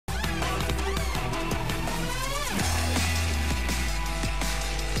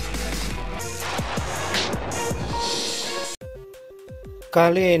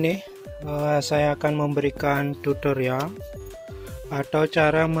Kali ini saya akan memberikan tutorial atau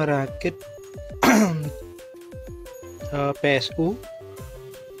cara merakit PSU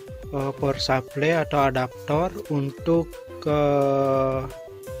power supply atau adaptor untuk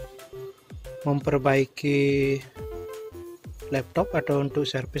memperbaiki laptop atau untuk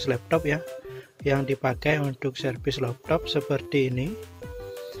servis laptop ya, yang dipakai untuk servis laptop seperti ini.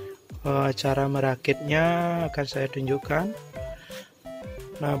 Cara merakitnya akan saya tunjukkan.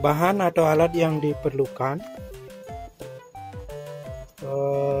 Nah, bahan atau alat yang diperlukan,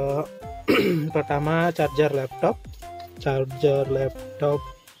 pertama charger laptop.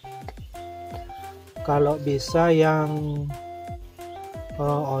 Kalau bisa yang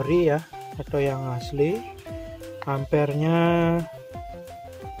ori ya, atau yang asli, ampernya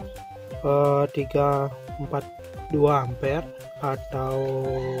 342 ampere atau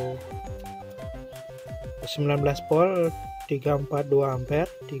 19 volt 342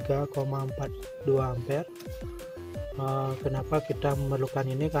 ampere 3,42 ampere. Kenapa kita memerlukan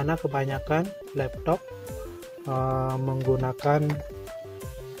ini? Karena kebanyakan laptop menggunakan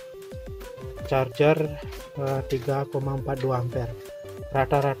charger 3,42 ampere.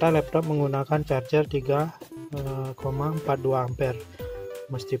 Rata-rata laptop menggunakan charger 3,42 ampere,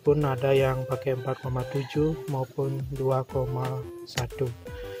 meskipun ada yang pakai 4,7 maupun 2,1.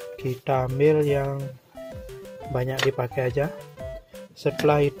 Kita ambil yang banyak dipakai aja.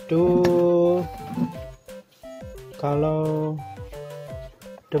 Setelah itu, kalau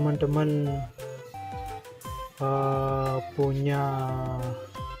teman-teman punya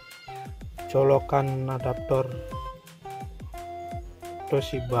colokan adaptor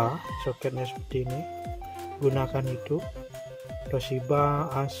Toshiba, soketnya seperti ini, gunakan itu. Toshiba,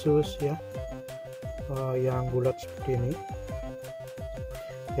 Asus ya, yang bulat seperti ini.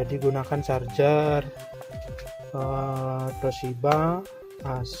 Jadi gunakan charger Toshiba,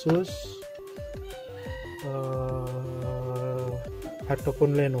 Asus,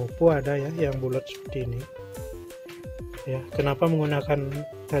 ataupun Lenovo ada ya yang bulat seperti ini ya. Kenapa menggunakan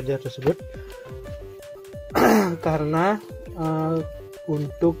charger tersebut? Karena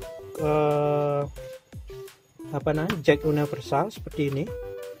untuk jack universal seperti ini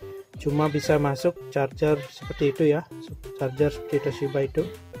cuma bisa masuk charger seperti itu ya, charger seperti Toshiba itu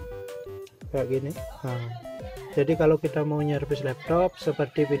kayak gini. Jadi kalau kita mau nyervis laptop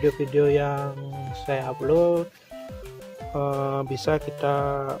seperti video-video yang saya upload, bisa kita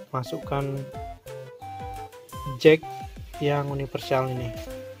masukkan jack yang universal ini.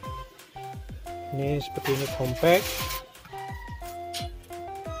 Ini seperti ini, compact.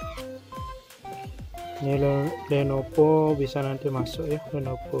 Ini Lenovo bisa nanti masuk ya,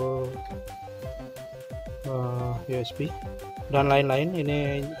 Lenovo USB dan lain-lain.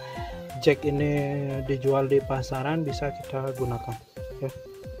 Ini jack ini dijual di pasaran, bisa kita gunakan ya.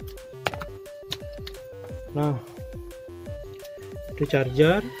 Nah, itu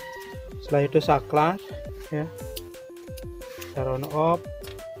charger. Setelah itu saklar ya, cara on off.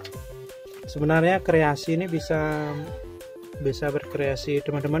 Sebenarnya kreasi ini bisa berkreasi,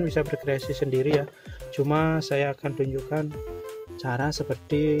 teman-teman bisa berkreasi sendiri ya, cuma saya akan tunjukkan cara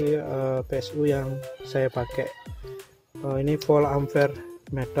seperti PSU yang saya pakai. Ini volt ampere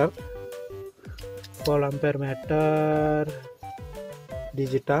meter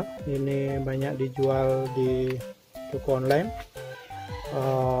digital. Ini banyak dijual di toko online.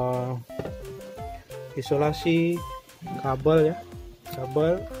 Isolasi kabel ya,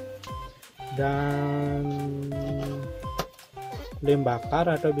 kabel dan lem bakar,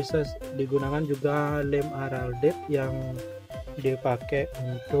 atau bisa digunakan juga lem araldep yang dipakai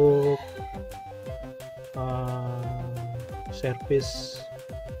untuk servis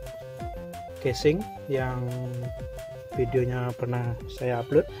casing yang videonya pernah saya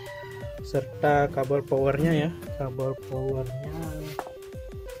upload, serta kabel powernya ya. Kabel powernya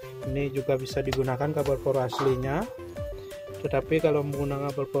ini juga bisa digunakan kabel power aslinya, tetapi kalau menggunakan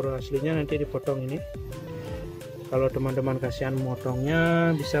kabel power aslinya nanti dipotong ini. Kalau teman-teman kasihan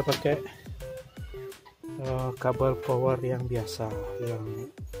motongnya, bisa pakai kabel power yang biasa, yang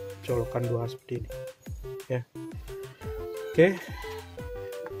colokan 2 seperti ini ya. Oke,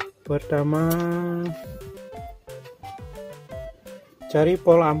 pertama cari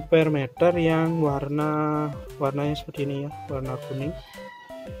volt ampere meter yang warnanya seperti ini ya, warna kuning,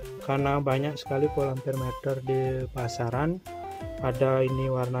 karena banyak sekali volt ampere meter di pasaran. Ada ini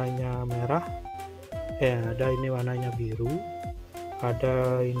warnanya merah, ada ini warnanya biru,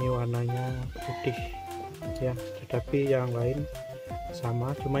 ada ini warnanya putih ya, tetapi yang lain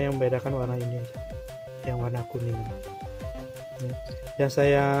sama, cuma yang membedakan warna ini aja, yang warna kuning. Yang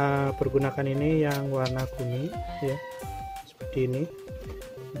saya pergunakan ini yang warna kuning ya, seperti ini,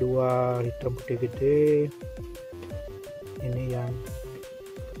 2 hitam putih gede, ini yang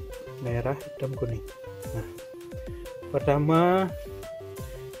merah hitam kuning. Nah, pertama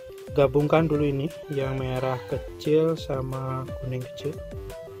gabungkan dulu ini yang merah kecil sama kuning kecil,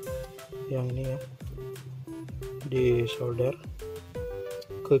 yang ini ya, di solder.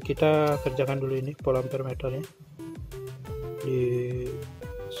 Kita kerjakan dulu ini volt ampere meternya di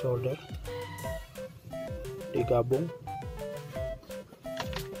solder, digabung.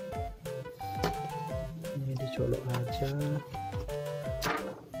 Ini dicolok aja.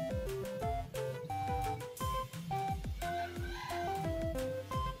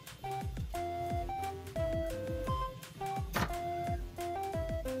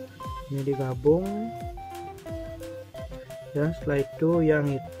 Ini digabung ya. Setelah itu yang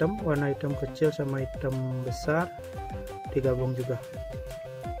hitam, warna hitam kecil sama hitam besar digabung juga.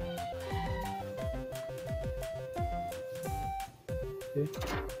 Oke.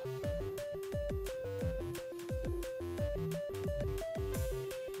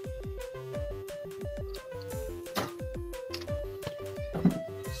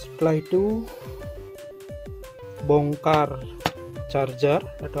 Setelah itu bongkar charger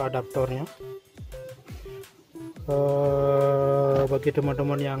atau adaptornya. Bagi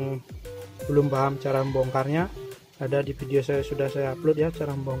teman-teman yang belum paham cara membongkarnya, ada di video sudah saya upload ya,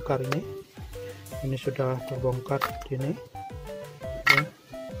 cara membongkar ini. Ini sudah terbongkar ini ya.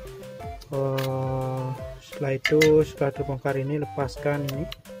 Setelah terbongkar ini, lepaskan ini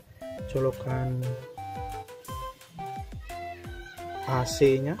colokan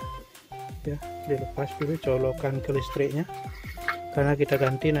AC nya ya, dilepas dulu colokan ke listriknya, karena kita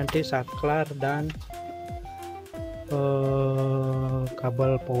ganti nanti saklar dan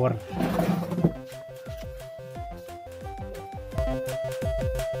kabel power.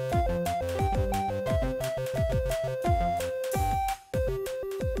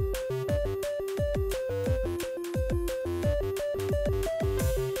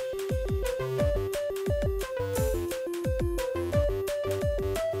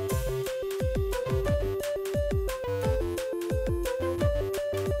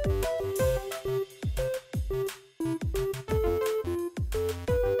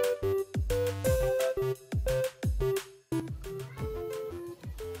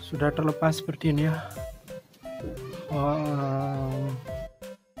 Sudah terlepas seperti ini ya.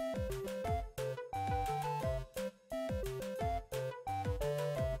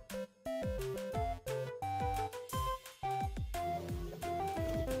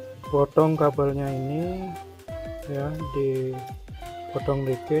 Potong kabelnya ini ya, dipotong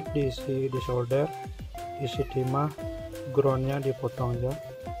dikit, diisi di solder, isi timah, groundnya dipotong ya.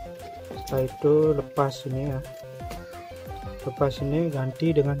 Setelah itu lepas ini ya, lepas ini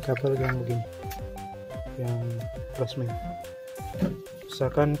ganti dengan kabel yang begini, yang resmi.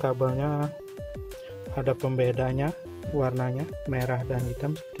 Misalkan kabelnya ada pembedanya, warnanya merah dan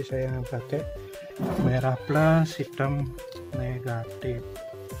hitam, seperti saya yang pakai merah plus, hitam negatif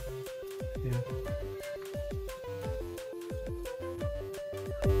ya.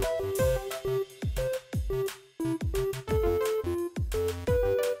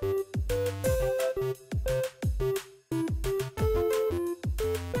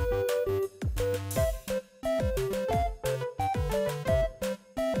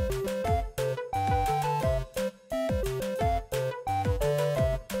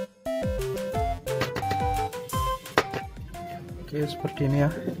 Oke, seperti ini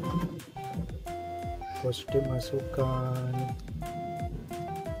ya. Positif masukkan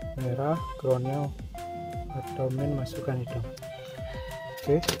merah, groundnya atau main masukkan hitam.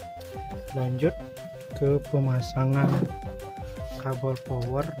 Oke, lanjut ke pemasangan kabel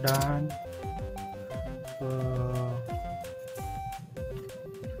power dan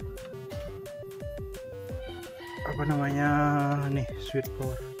apa namanya nih, switch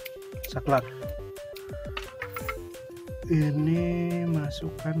power saklar. Ini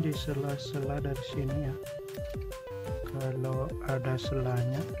masukkan di sela-sela dari sini ya, kalau ada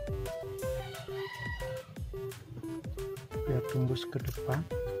selanya biar tembus ke depan.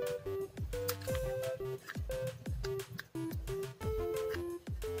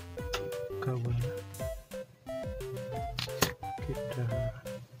 Kabelnya kita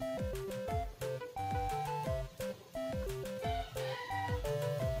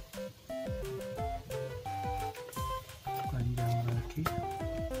panjang lagi.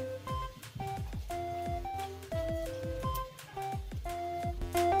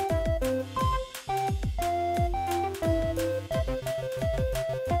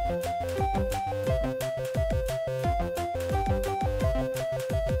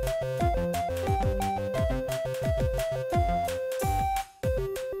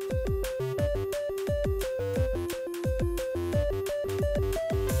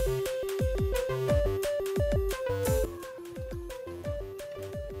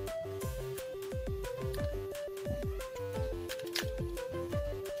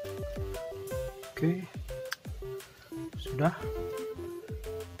 Oke, sudah.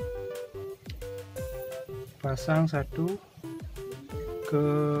 Pasang satu ke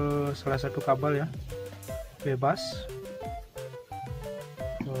salah satu kabel ya, bebas.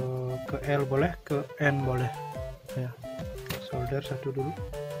 Ke L boleh, ke N boleh ya. Solder satu dulu.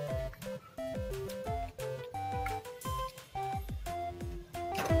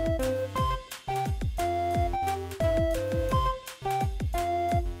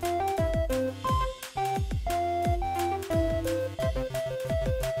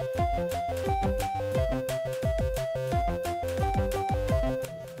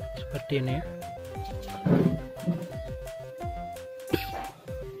 Seperti ini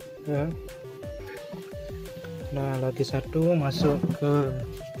ya. Nah, lagi satu masuk ke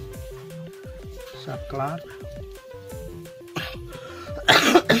saklar.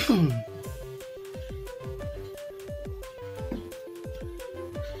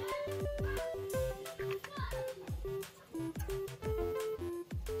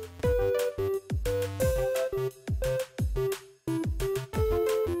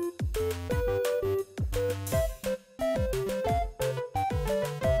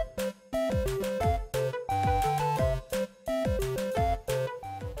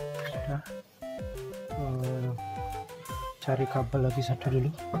 Cari kabel lagi satu dulu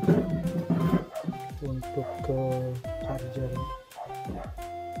untuk ke charger.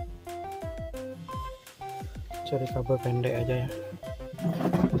 Cari kabel pendek aja ya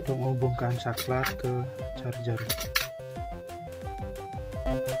untuk menghubungkan saklar ke charger.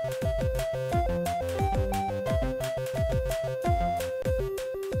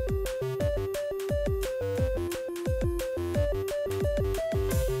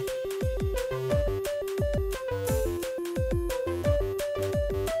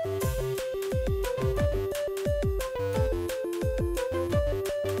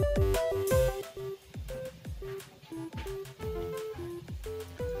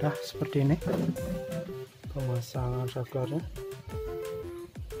 Nah, seperti ini pemasangan saklarnya.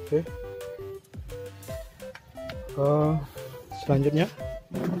 Oke. Selanjutnya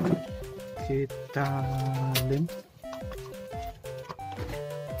kita lem.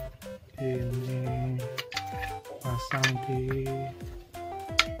 Ini pasang di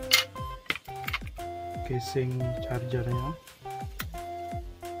casing chargernya.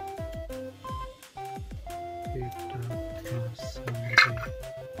 Kita pasang di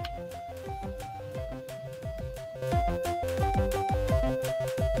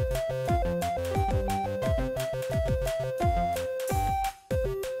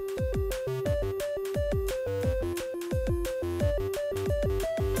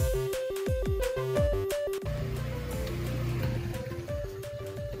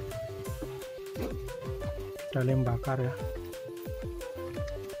lem bakar ya.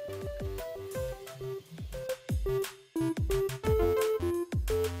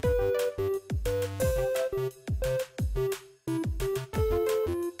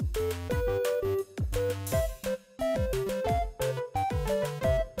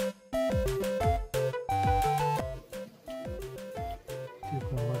 Di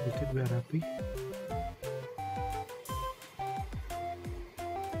bawah dikit biar rapi.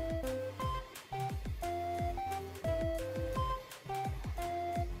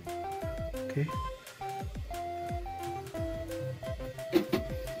 Oke.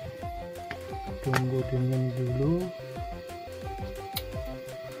 Tunggu dingin dulu.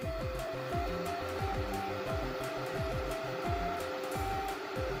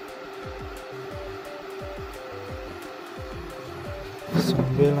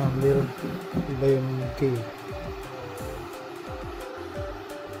 Sambil ambil lem G.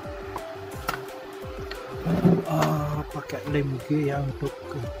 Pakai lem G ya untuk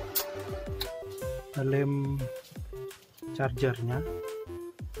lem chargernya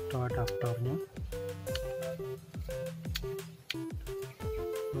atau adaptornya.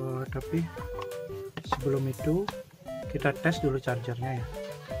 Tapi sebelum itu kita tes dulu chargernya ya,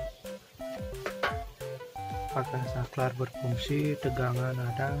 apakah saklar berfungsi, tegangan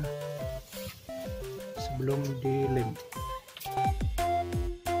ada sebelum dilem.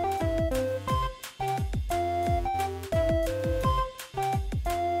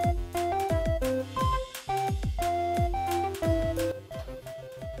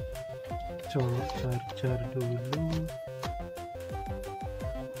 Colok charger dulu,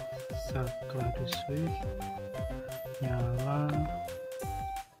 saklar di switch, nyala,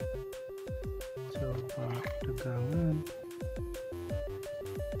 coba tegangan.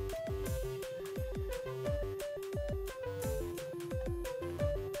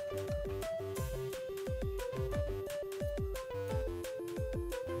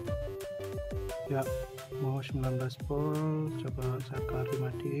 Ya, mau 19 volt, coba saklar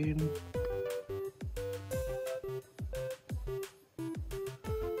dimatiin.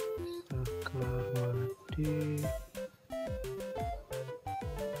 Saklar mati.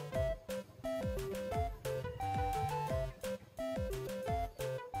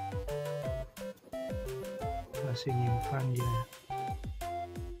 Masih nyimpan dia.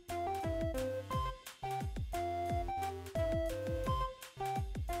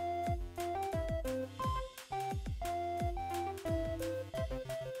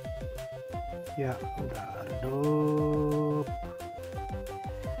 Ya, udah redup.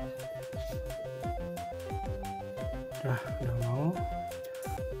 Udah mau.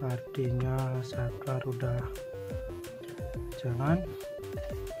 Artinya saklar udah jalan.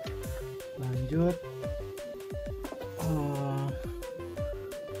 Lanjut.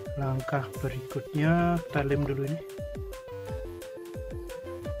 Langkah berikutnya kita lem dulu ini.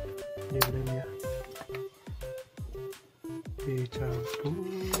 Dilem ya. Dicabut.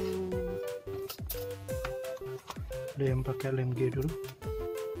 Lem pakai lem G dulu.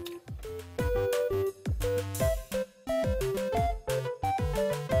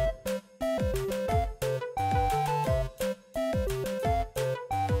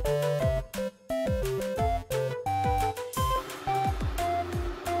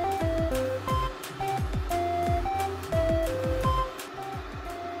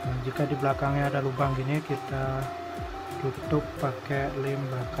 Nah, jika di belakangnya ada lubang gini, kita tutup pakai lem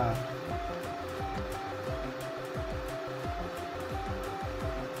bakar.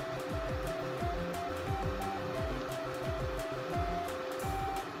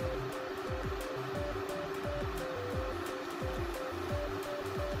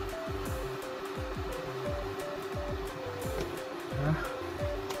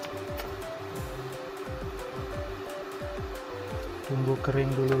 Tunggu kering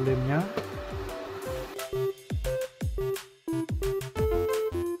dulu lemnya.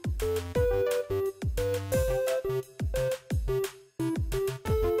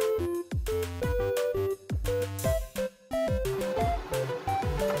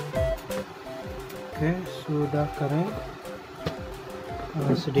 Oke, sudah kering.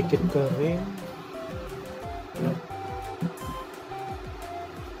 Sedikit kering.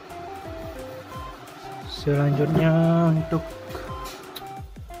 Selanjutnya untuk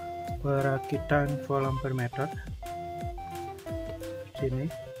perakitan volt ampere meter sini.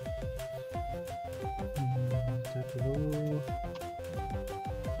 Dulu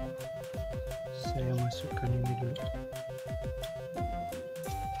saya masukkan ini dulu,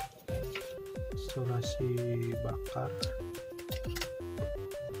 isolasi bakar.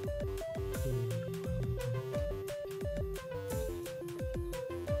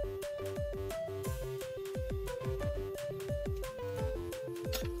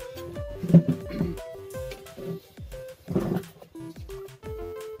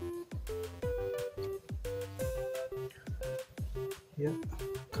 Ya,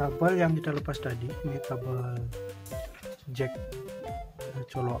 kabel yang kita lepas tadi, ini kabel jack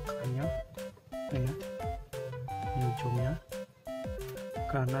colokannya ya, ini ujungnya.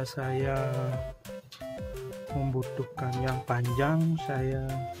 Karena saya membutuhkan yang panjang, saya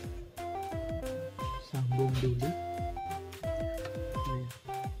sambung dulu. Nih,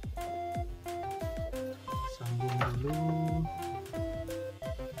 sambung dulu,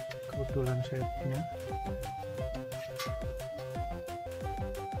 kebetulan saya punya.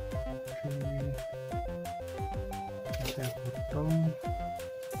 Saya potong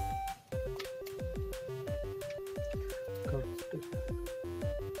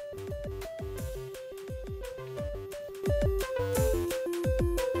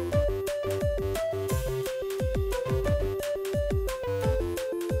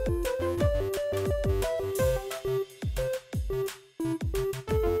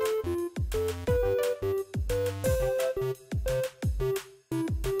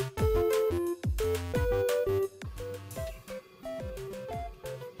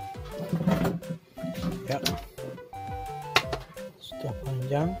ya, sudah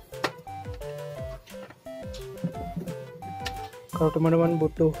panjang. Kalau teman-teman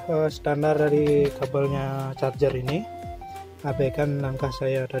butuh standar dari kabelnya charger ini, abaikan langkah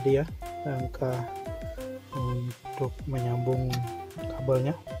saya tadi ya, langkah untuk menyambung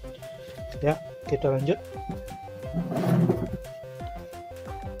kabelnya. Ya, kita lanjut.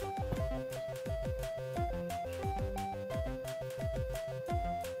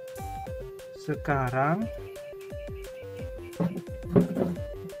 Sekarang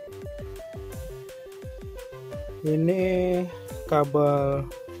ini kabel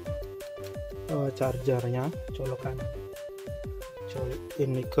chargernya, colokan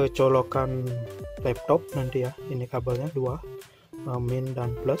ini ke colokan laptop nanti ya. Ini kabelnya dua, min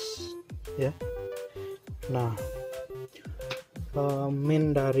dan plus ya. Nah,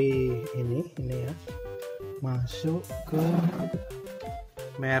 min dari ini ya masuk ke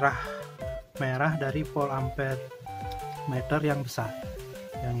merah dari volt ampere meter yang besar,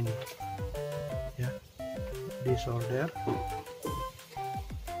 yang ini ya, di solder.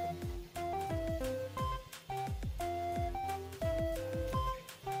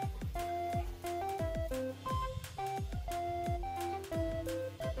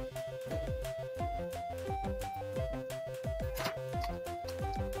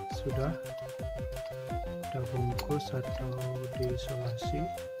 Sudah kita bungkus atau diisolasi.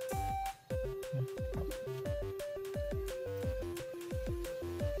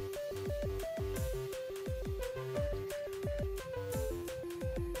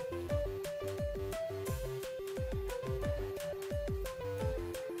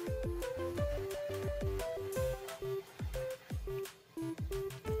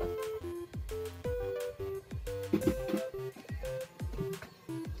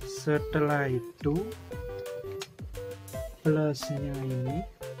 Setelah itu plusnya ini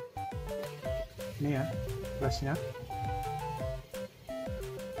ya, plusnya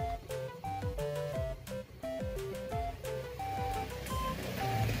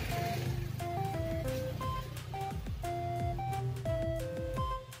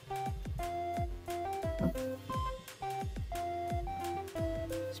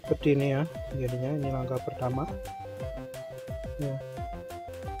seperti ini ya jadinya. Ini langkah pertama ya.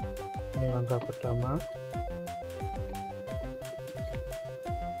 Ini langkah pertama.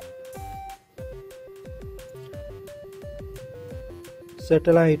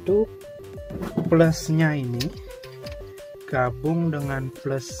 Setelah itu plusnya ini gabung dengan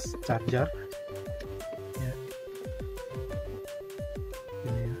plus charger ya.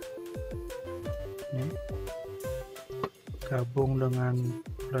 Ini ya. Ini gabung dengan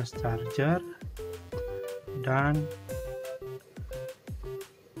plus charger dan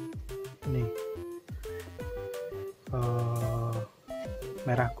nih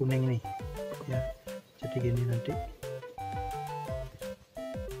merah kuning nih ya. Jadi gini nanti.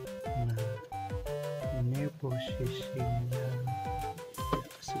 Nah, ini posisinya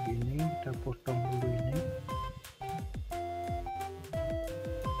segini, kita potong dulu ini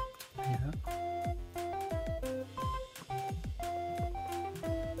ya.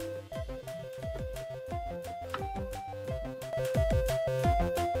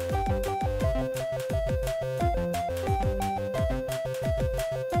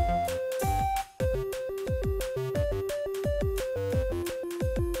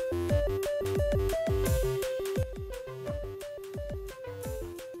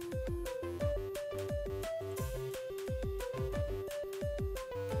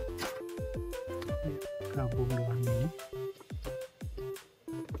 Gabung dengan ini.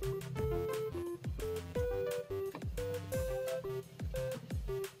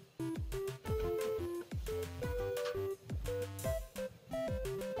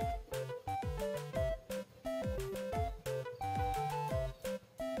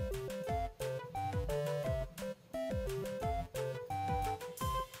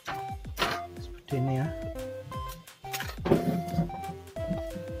 Seperti ini ya.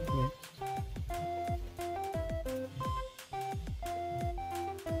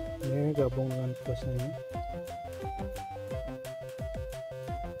 Ini gabung dengan plusnya.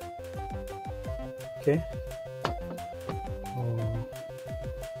 Oke.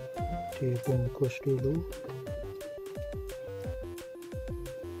 Dibungkus dulu.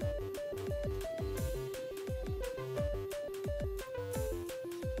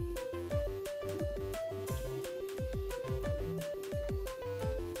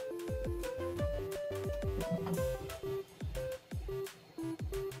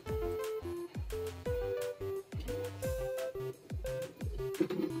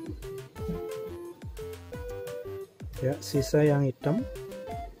 Ya, sisa yang hitam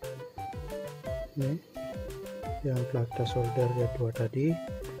ini yang telah kita solder ya, dua tadi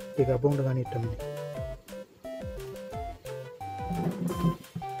digabung dengan hitam nih.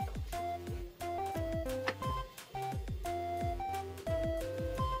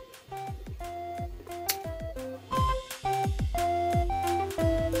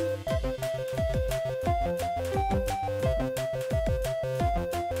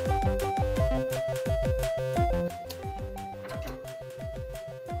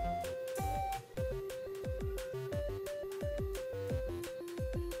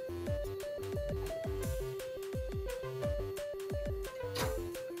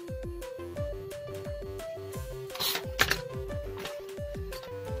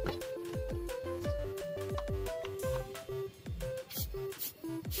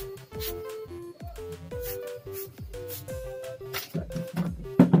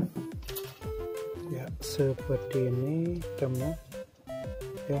 seperti ini temnya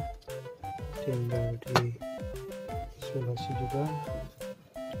ya, tinggal di isolasi juga.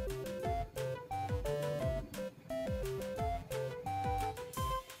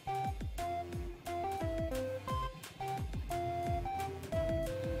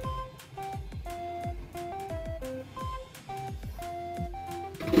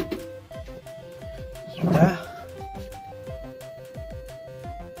 Sudah,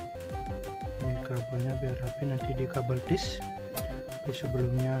 ini kabelnya biar rapi, nanti di kabel disk. Tapi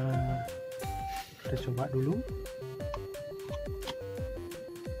sebelumnya kita coba dulu.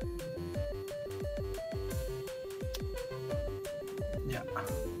 Ya,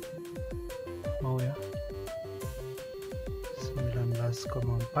 mau ya,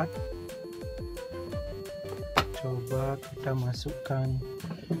 19,4. Coba kita masukkan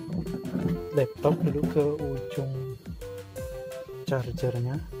laptop dulu ke ujung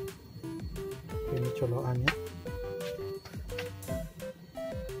chargernya. Ini colokannya.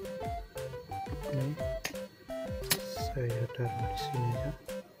 Ini saya taruh di sini ya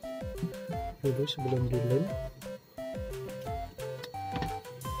dulu sebelum dilem.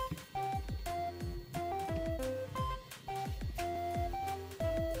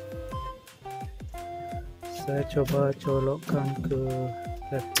 Saya coba colokkan ke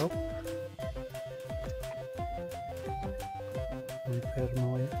laptop. Ampere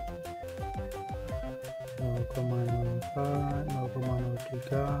mau ya, 0,04,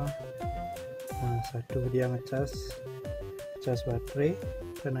 0,03. Nah, satu dia ngecas baterai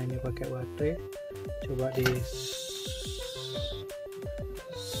karena ini pakai baterai. Coba di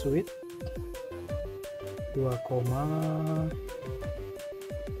switch 2,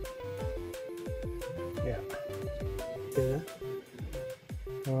 ya, oke ya.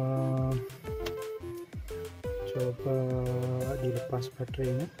 Coba dilepas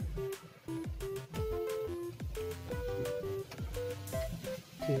baterainya.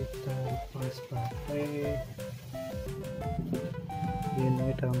 Kita lepas baterai.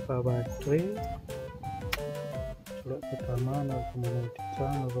 Ini tanpa baterai. Colok pertama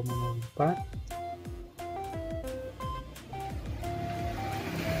 0,03, 0,04.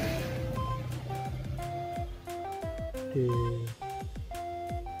 Di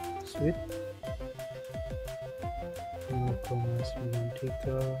switch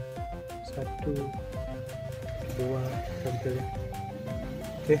 0,93, 1, 2 sampai.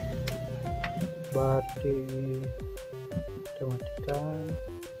 Oke, baterai kita matikan.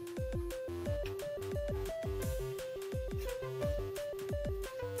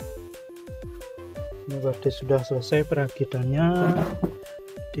 Ini baterai sudah selesai perakitannya,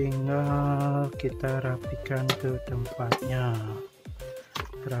 tinggal kita rapikan ke tempatnya.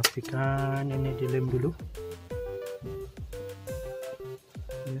 Rapikan, ini dilem dulu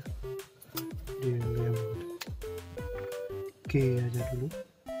ya, dilem oke aja dulu.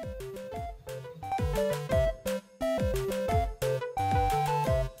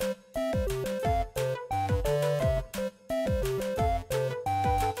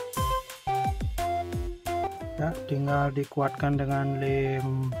 Ya, tinggal dikuatkan dengan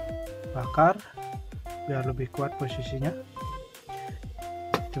lem bakar biar lebih kuat posisinya.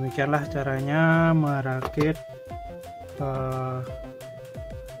 Demikianlah caranya merakit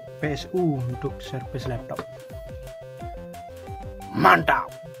PSU untuk servis laptop. Mantap.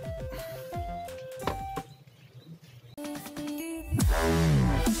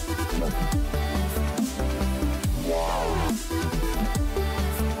 Wow.